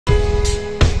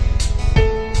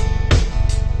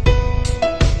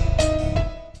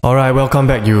Alright, welcome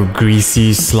back you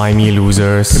greasy, slimy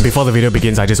losers. Before the video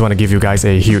begins, I just want to give you guys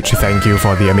a huge thank you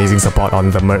for the amazing support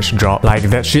on the merch drop. Like,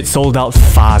 that shit sold out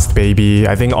fast, baby.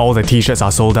 I think all the t-shirts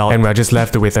are sold out and we're just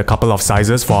left with a couple of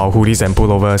sizes for our hoodies and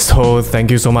pullovers. So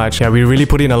thank you so much. Yeah, we really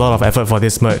put in a lot of effort for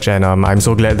this merch and I'm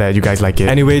so glad that you guys like it.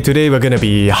 Anyway, today we're gonna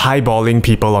be highballing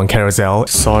people on Carousell.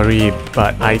 Sorry,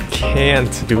 but I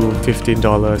can't do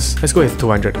 $15. Let's go with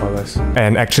 $200.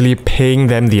 And actually paying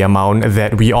them the amount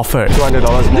that we offered.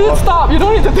 $200. Dude, stop! You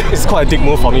don't need to do it. It's quite a dick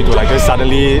move for me to like just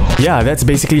suddenly... Yeah, that's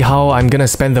basically how I'm gonna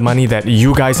spend the money that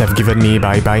you guys have given me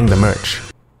by buying the merch.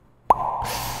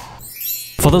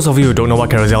 For those of you who don't know what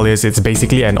Carousell is, it's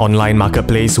basically an online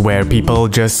marketplace where people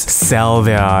just sell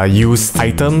their used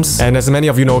items. And as many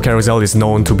of you know, Carousell is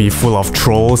known to be full of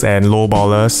trolls and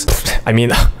lowballers. I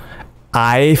mean...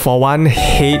 I, for one,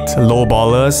 hate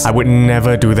lowballers. I would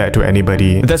never do that to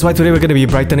anybody. That's why today we're going to be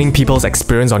brightening people's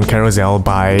experience on Carousell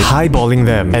by highballing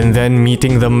them and then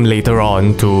meeting them later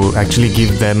on to actually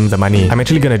give them the money. I'm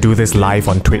actually going to do this live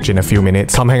on Twitch in a few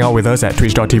minutes. Come hang out with us at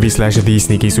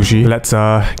twitch.tv/thesneakysushi. Let's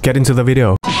get into the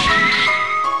video.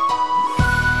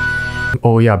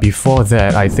 Oh yeah, before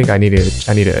that, I think I need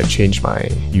to change my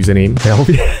username.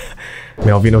 Melvin?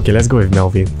 Melvin, okay, let's go with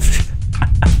Melvin.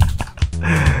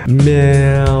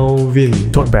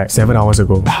 Melvin. Tote bag 7 hours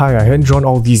ago. Hi, I hadn't drawn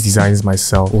all these designs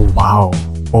myself. Oh wow.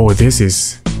 Oh, this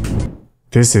is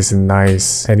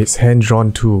nice. And it's hand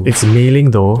drawn too. It's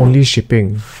mailing though. Only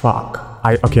shipping. Fuck.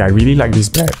 I really like this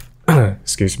bag.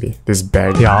 Excuse me. This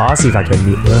bag. Yeah, I'll ask if I can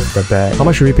meet the bag. How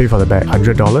much should we pay for the bag?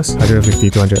 $100? $150,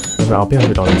 $200. I'll pay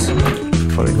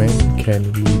 $100 for it. When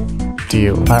can we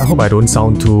deal? I hope I don't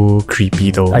sound too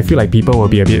creepy though. I feel like people will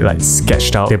be a bit like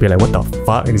sketched out. They'll be like, what the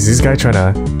fuck? Is this guy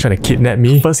trying to kidnap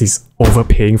me? First he's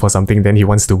overpaying for something, then he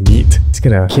wants to meet. He's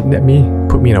gonna kidnap me,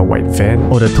 put me in a white van.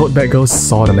 Oh, the tote bag girl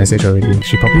saw the message already.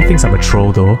 She probably thinks I'm a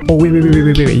troll though. Oh wait.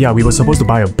 Yeah, we were supposed to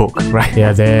buy a book, right?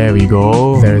 Yeah, there we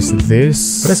go. There's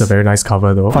this. That's a very nice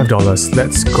cover though. $5.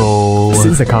 Let's go.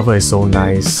 Since the cover is so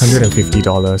nice,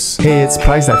 $150. Hey, it's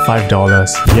priced at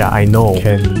 $5. Yeah, I know.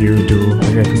 Can you do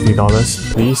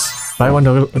 $150, please? Buy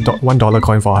 $1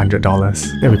 coin for $100.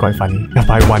 That'd be quite funny. I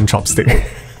buy one chopstick.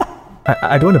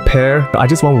 I don't want a pair, I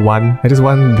just want one. I just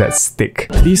want that stick.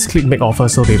 Please click make offer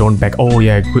so they don't back. Oh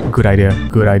yeah, good idea.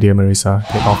 Good idea, Marissa.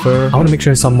 Make offer. I want to make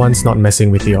sure someone's not messing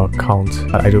with your account,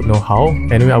 but I don't know how.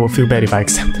 Anyway, I would feel bad if I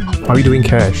accept it. Are we doing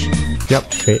cash?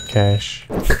 Yep, trade cash.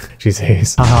 She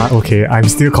says. Haha, okay, I'm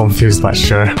still confused, but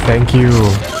sure. Thank you.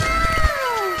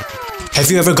 Have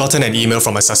you ever gotten an email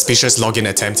from a suspicious login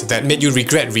attempt that made you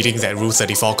regret reading that Rule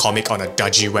 34 comic on a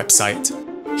dodgy website?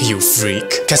 You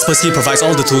freak. Kaspersky provides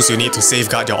all the tools you need to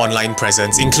safeguard your online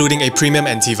presence, including a premium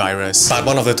antivirus. But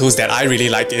one of the tools that I really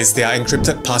like is their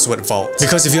encrypted password vault.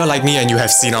 Because if you're like me and you have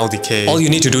senile decay, all you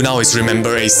need to do now is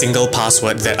remember a single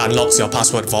password that unlocks your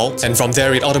password vault, and from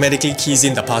there it automatically keys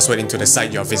in the password into the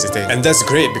site you're visiting. And that's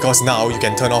great because now you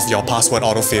can turn off your password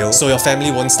autofill so your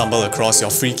family won't stumble across your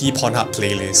freaky Pornhub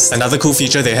playlist. Another cool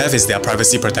feature they have is their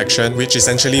privacy protection, which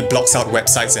essentially blocks out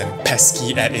websites and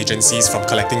pesky ad agencies from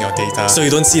collecting your data. So you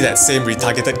don't see that same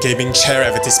retargeted gaming chair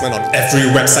advertisement on every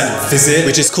website you visit,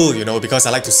 which is cool, you know, because I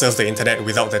like to surf the internet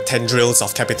without the tendrils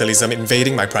of capitalism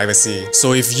invading my privacy.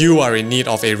 So if you are in need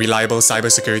of a reliable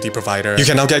cybersecurity provider, you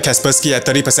can now get Kaspersky at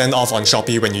 30% off on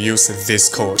Shopee when you use this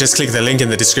code. Just click the link in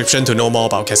the description to know more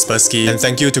about Kaspersky, and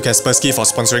thank you to Kaspersky for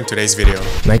sponsoring today's video.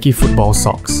 Nike football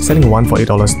socks. Selling one for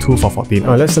 $8, two for $14.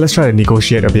 Oh, let's try to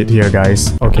negotiate a bit here,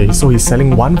 guys. Okay, so he's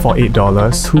selling one for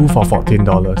 $8, two for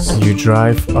 $14. You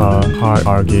drive a hard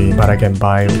R game, but I can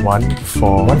buy one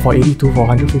for $80, two for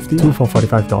 $150, two for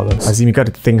 $45. Azim, you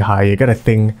gotta think high, you gotta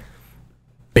think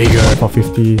bigger. For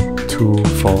 $50, two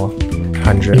for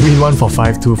 $100. You mean one for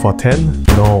 $5, two for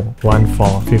 $10? No, one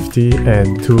for $50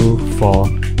 and two for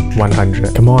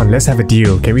 $100. Come on, let's have a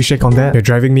deal. Can we shake on that? You're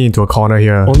driving me into a corner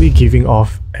here. Only giving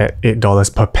off at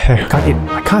 $8 per pair.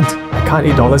 I can't.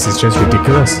 $8 is just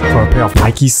ridiculous for a pair of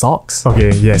Nike socks.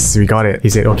 Okay, yes, we got it. He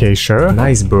said, okay, sure.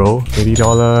 Nice, bro.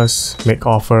 $80. Make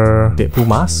offer. Deadpool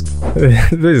mask?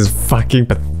 This is fucking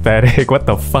pathetic. What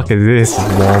the fuck is this?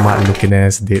 Walmart looking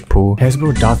ass Deadpool.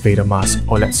 Hasbro Darth Vader mask.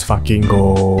 Oh, let's fucking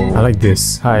go. I like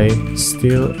this. Hi,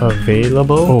 still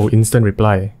available? Oh, instant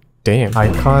reply. Damn,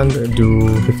 I can't do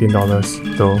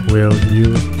 $15 though. Will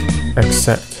you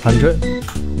accept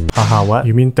 100? Haha, what?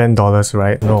 You mean $10,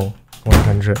 right? No,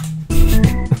 100.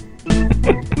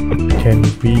 Can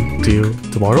we deal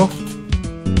tomorrow?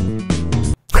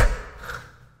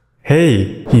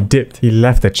 Hey, he dipped. He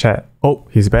left the chat. Oh,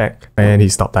 he's back. And he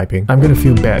stopped typing. I'm gonna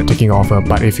feel bad taking offer,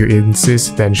 but if you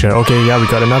insist, then sure. Okay, yeah, we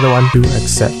got another one. Do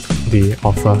accept the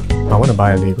offer. I want to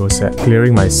buy a Lego set.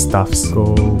 Clearing my stuffs.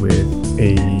 Go with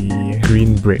a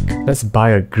green brick. Let's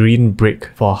buy a green brick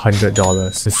for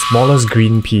 $100. The smallest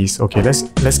green piece. Okay,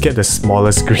 let's get the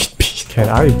smallest green piece. Can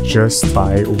I just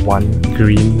buy one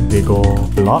green Lego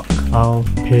block? I'll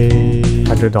pay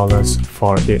 $100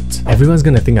 for it. Everyone's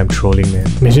gonna think I'm trolling, man.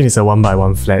 Imagine it's a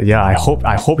 1x1 flat. Yeah, I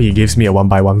hope he gives me a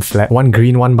 1x1 flat. One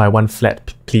green 1x1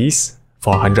 flat, please.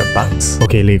 For $100.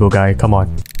 Okay, Lego guy, come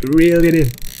on. Reel it in.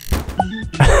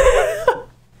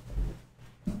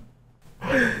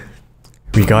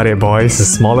 We got it, boys. The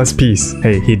smallest piece.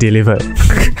 Hey, he delivered.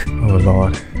 Oh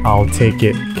lord. I'll take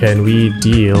it. Can we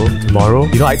deal tomorrow?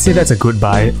 You know, I'd say that's a good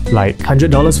buy. Like,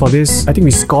 $100 for this? I think we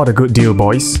scored a good deal,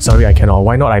 boys. Sorry, I cannot.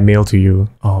 Why not I mail to you?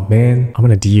 Oh man, I'm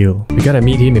gonna deal. We gotta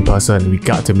meet him in person. We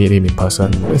got to meet him in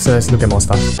person. Let's look at more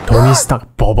stuff. Tony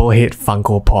Stark bobblehead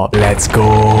Funko Pop. Let's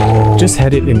go. Just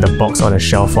had it in the box on a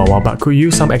shelf for a while, but could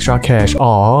use some extra cash.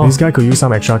 Aw, this guy could use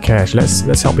some extra cash.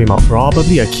 Let's help him out.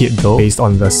 Probably a kid though, based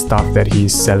on the stuff that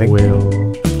he's selling.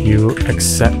 Will you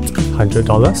accept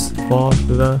 $100 for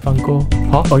the Funko?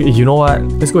 Huh? Oh, you know what?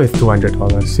 Let's go with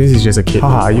 $200 since he's just a kid.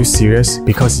 Haha, are you serious?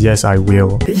 Because yes, I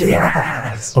will.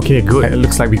 Yes! Okay, good. It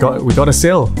looks like we got a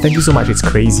sale. Thank you so much, it's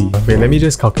crazy. Wait, let me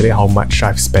just calculate how much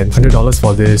I've spent. $100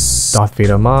 for this Darth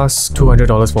Vader mask,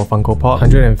 $200 for Funko Pop,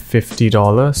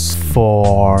 $150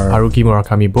 for Haruki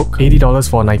Murakami book, $80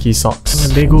 for Nike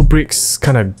socks. Lego bricks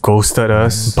kinda ghosted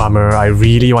us. Bummer, I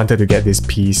really wanted to get this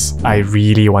piece. I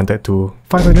really wanted to.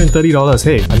 $530.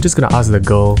 Hey, I'm just gonna ask the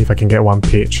girl if I can get one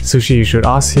page. Sushi, you should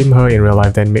ask her in real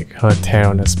life, then make her tear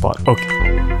on the spot.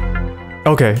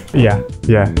 Okay, yeah.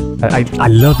 I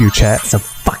love you, chat. It's a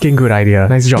fucking good idea.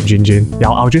 Nice job, Jinjin. Yeah,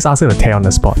 I'll just ask her to tear on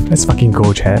the spot. Let's fucking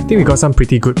go, chat. I think we got some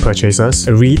pretty good purchases.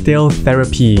 Retail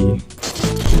therapy.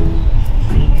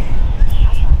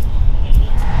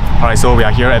 Alright, so we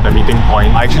are here at the meeting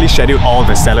point. I actually scheduled all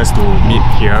the sellers to meet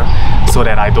here so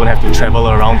that I don't have to travel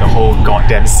around the whole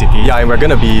goddamn city. Yeah, and we're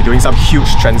gonna be doing some huge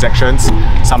transactions.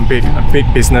 Some big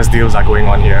business deals are going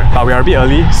on here. But we are a bit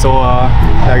early, so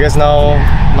I guess now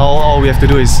all we have to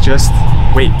do is just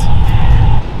wait.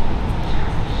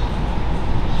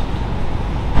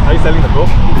 Are you selling the book?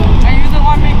 Are you the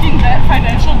one making that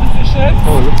financial decision?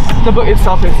 Oh, the book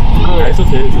itself is good. It's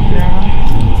okay, it's okay. Yeah.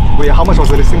 Wait, how much was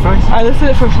the listing price? I listed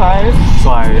it for $5. So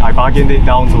I bargained it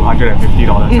down to $150,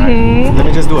 right? Let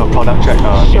me just do a product check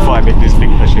before I make this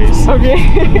big purchase. Okay.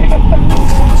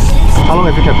 How long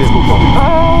have you kept this book for?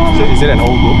 Is it an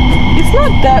old book? It's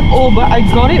not that old, but I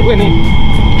got it when it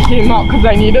came out because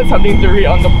I needed something to read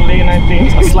on the plane, I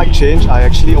think. A slight change. I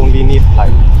actually only need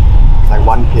like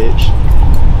one page.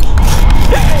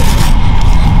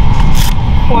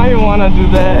 Why you wanna do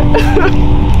that?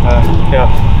 Yeah.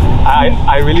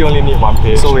 I really only need one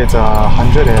page. So it's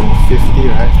 150,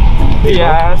 right?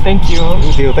 Yeah, thank you.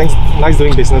 Good deal. Thanks. Nice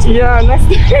doing business with you. Yeah, nice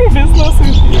doing business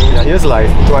with you. Yeah, here's like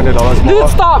 $200 more. Dude,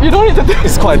 stop! You don't need to do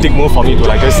It's quite a dick move for me to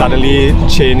like just suddenly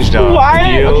change the deal.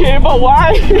 Okay, but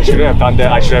why? I shouldn't have done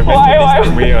that. I should have mentioned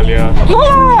this way earlier. No,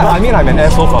 I mean, I'm an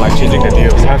asshole for like changing the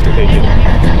deals. You have to take it.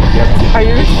 Are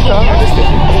you sure? I just take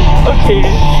it. Okay.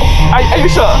 Are you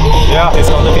sure? Yeah, it's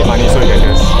counterfeit money, so you can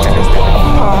just take it.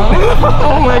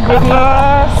 Oh my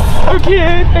goodness.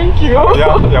 Okay, thank you.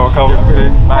 Yeah, you're welcome. Okay,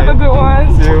 bye. Have a good one.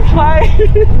 See you. Bye.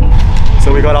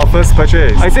 So we got our first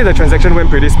purchase. I'd say the transaction went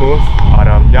pretty smooth, but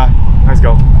yeah, let's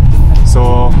go.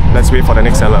 So let's wait for the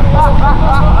next seller.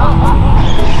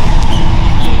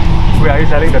 Wait, are you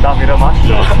selling the Darth Vader mask?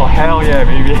 Yeah. Oh hell yeah,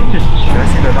 baby. Can I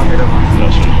see the Darth Vader mask? Yeah,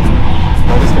 sure.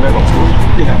 I just came back from school.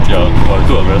 Yeah, well, I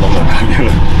took a very long time.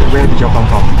 Where did you come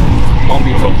from?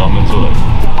 From Taman, so like...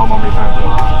 How long time?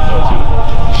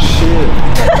 Shit.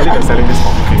 I believe you're selling this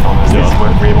for $15. Yeah. This is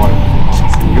worth way more.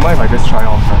 You mind if I just try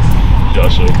on first? Yeah,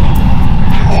 sure.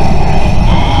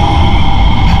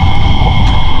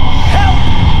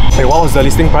 Hey, what was the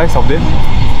listing price of this?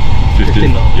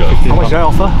 15. Yeah. 15. How much did I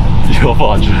offer? You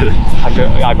offer 100.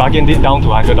 100. I bargained it down to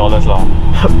 $100 lah.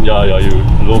 Yeah, you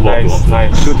low ball.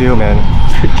 Nice. Good deal, man.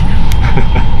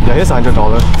 Yeah, here's $100.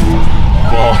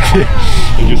 Wow, okay.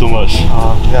 Thank you so much.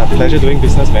 Yeah, pleasure doing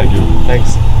business, man. Thank you.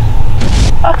 Thanks.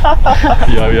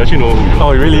 Yeah, we actually know who you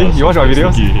are. Oh, really? Yeah, you watch my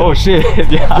videos? Suki, yeah. Oh shit,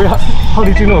 yeah. Wait, how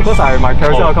did you know? Because my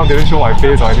Carousell account didn't show my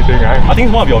face or anything, right? I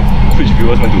think one of your Twitch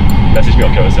viewers went to message me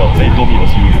on Carousell. They told me it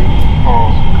was you.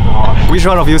 Oh, God. Which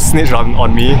one of you snitched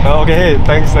on me? Okay, hey,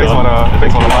 thanks for the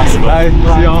mask. Bye.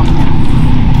 See y'all.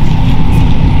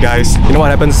 Guys, you know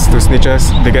what happens to snitches?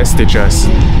 They get stitches.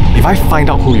 If I find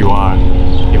out who you are,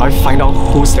 if I find out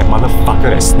who's that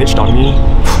motherfucker that snitched on me,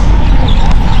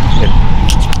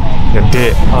 you're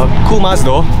dead. Cool mask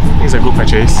though. It's a good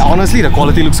purchase. Honestly, the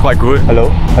quality looks quite good. Hello?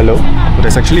 Hello? But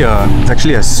there's actually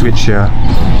a switch here.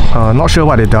 Not sure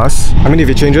what it does. I mean, if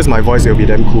it changes my voice, it'll be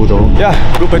damn cool though. Yeah,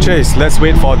 good purchase. Let's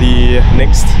wait for the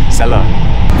next seller.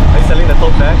 Are you selling the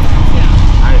tote bag? Yeah.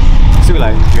 Nice. So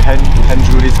like, you hand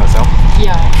drew this yourself?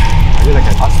 Yeah. Are you like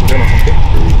an art student or something?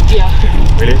 Yeah.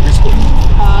 Really? Which school?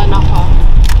 NAFA.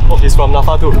 Oh, he's from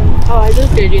NAFA too? Oh, I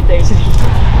just graduated actually.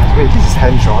 Wait, this is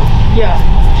hand-drawn? Yeah.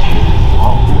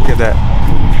 Wow, look at that.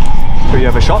 So you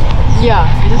have a shop? Yeah.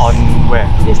 On where?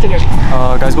 Instagram.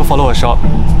 Guys, go follow her shop.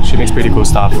 She makes pretty cool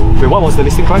stuff. Wait, what was the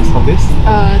listing price of this?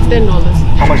 $10.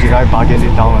 How much did I bargain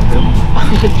it down until?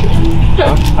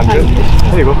 100?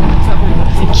 There you go.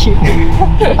 Thank you.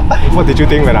 What did you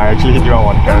think when I actually hit you up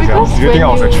on Carousell? Did you think I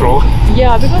was a troll?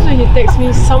 Yeah, because when he texted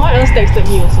me, someone else texted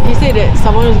me also. He said that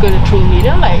someone was going to troll me.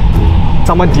 Then I'm like...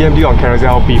 Someone DM'd you on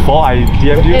Carousell before I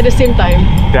DM'd you? At the same time.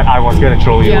 That I was going to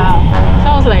troll you? Yeah. So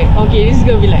I was like, okay, this is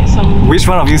going to be like some... Which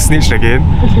one of you snitched again?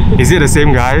 Is it the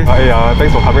same guy? Hey,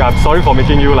 thanks for coming. I'm sorry for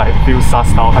making you like feel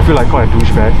sussed out. I feel like quite a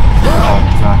douchebag.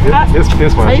 Here's for your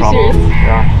trouble. Are you serious?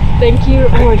 Yeah. Thank you.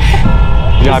 Oh my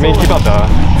God. Yeah, I mean, keep up the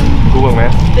good work,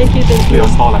 man. Thank you. Your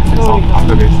stall like next time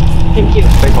after this. Thank you.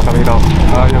 Thanks for coming down.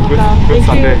 Yeah, good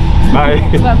Sunday. Bye.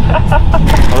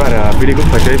 Alright, pretty good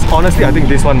purchase. Honestly, I think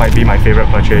this one might be my favorite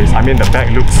purchase. I mean, the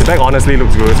bag honestly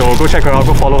looks good. So go check her out,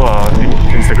 go follow her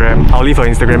Instagram. I'll leave her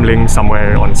Instagram link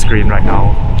somewhere on screen right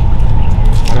now.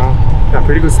 Yeah,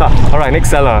 pretty good stuff. Alright, next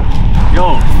seller.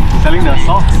 Yo, selling the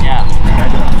socks? Yeah.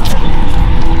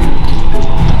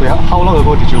 Wait, how long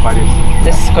ago did you buy this?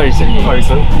 That's quite recently. Quite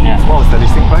recent? Yeah. What was the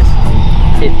listing price?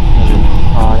 $8.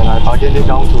 And I bargained it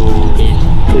down to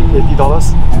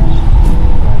 $80.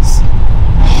 Nice.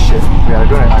 Shit. Wait, I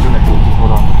don't have to.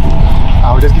 Hold on.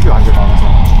 I'll just give you $100 now.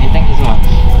 Hey, thank you so much.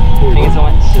 Thank you so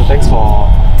much. So thanks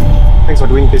for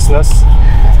doing business.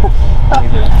 I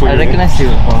recognize you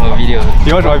from a video.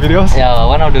 You watch my videos? Yeah,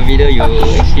 one of the video you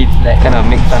actually like kind of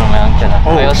make fun of my uncle.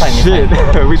 Oh shit!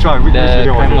 Which one? Which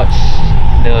video was it?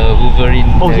 The Wolverine.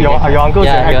 Oh, your uncle's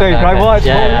an actor in Crime Watch?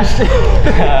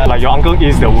 Yeah. Like your uncle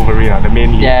is the Wolverine, the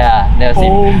main lead. Yeah, that was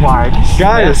Oh my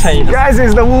guys,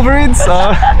 it's the Wolverine's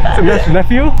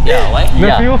nephew? Yeah, what?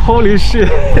 Nephew? Yeah. Holy shit!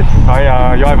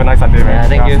 Alright, you all have a nice Sunday, man. Yeah,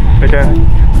 thank you. Take care.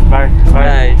 Bye.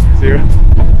 Bye. See you.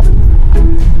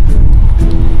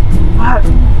 What?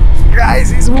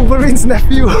 Guys, it's Wolverine's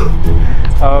nephew.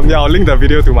 Yeah, I'll link the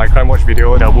video to my Crime Watch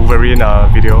video, the Wolverine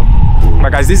video.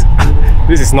 But guys, this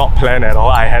is not planned at all.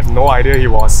 I had no idea he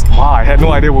was. Wow, I had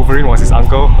no idea Wolverine was his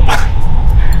uncle.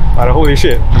 But holy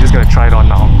shit, I'm just gonna try it on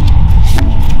now.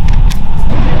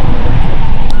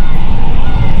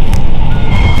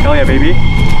 Hell yeah, baby.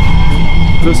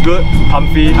 Looks good,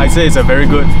 comfy. I'd say it's a very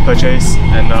good purchase.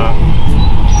 And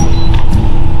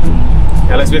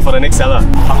yeah, let's wait for the next seller.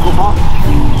 Funko Pop?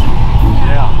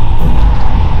 Yeah.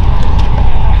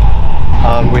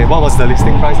 Wait, what was the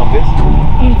listing price of this?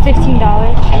 $15.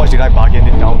 How much did I bargain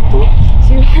it down to?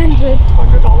 $200.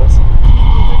 $100.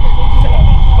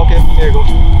 Okay, here you go.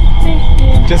 Thank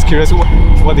you. Just curious,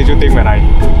 what did you think when I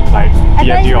thought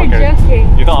you were joking.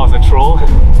 You thought I was a troll?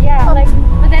 Yeah,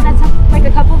 but then a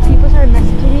couple of people started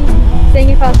messaging me saying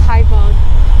if I was highballed,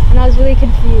 and I was really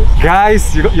confused.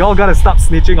 Guys, you all gotta stop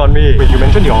snitching on me. Wait, you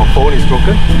mentioned your phone is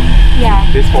broken? Yeah.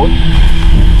 This phone?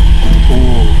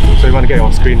 Ooh, so you want to get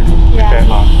your screen repaired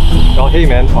lah. Oh, hey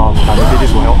man, maybe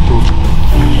this will help too.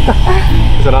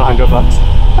 It's another $100.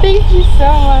 Thank you so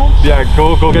much. Yeah,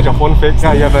 go get your phone fixed.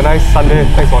 Yeah, you have a nice Sunday.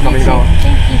 Thanks for coming down.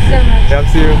 Thank you so much. Yeah,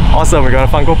 see you. Awesome, we got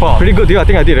a Funko Pop. Pretty good deal. I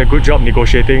think I did a good job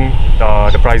negotiating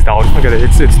the price down. Look at it,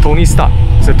 it's Tony Stark.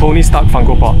 It's a Tony Stark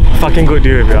Funko Pop. Fucking good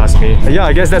deal if you ask me. Yeah,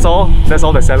 I guess that's all. That's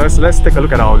all the sellers. Let's take a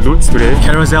look at our loots today.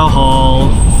 Carousell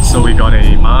haul. So we got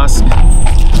a mask,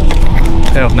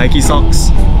 pair of Nike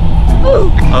socks,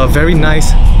 a very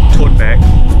nice tote bag.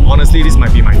 Honestly, this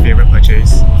might be my favorite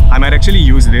purchase. I might actually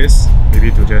use this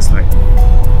maybe to just I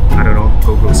don't know,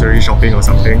 go grocery shopping or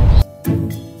something.